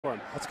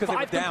That's because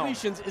 5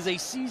 completions is a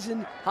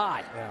season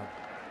high. Yeah.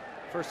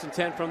 1st and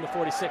 10 from the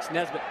 46.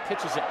 Nesbitt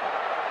pitches it.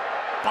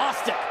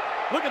 Bostic,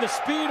 look at the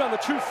speed on the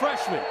true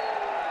freshman.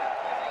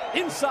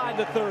 Inside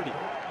the 30.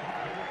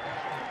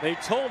 They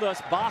told us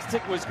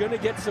Bostic was going to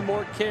get some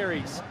more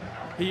carries.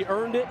 He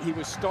earned it. He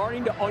was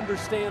starting to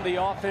understand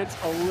the offense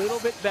a little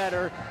bit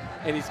better,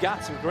 and he's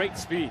got some great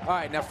speed. All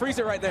right, now freeze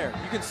it right there.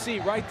 You can see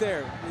right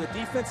there, the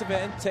defensive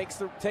end takes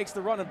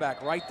the running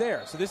back right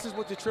there. So this is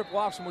what the triple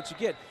option, what you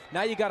get.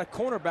 Now you got a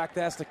cornerback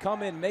that has to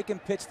come in, make him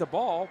pitch the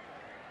ball,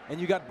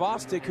 and you got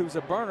Bostic, who's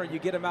a burner. You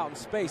get him out in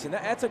space, and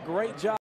that's a great job.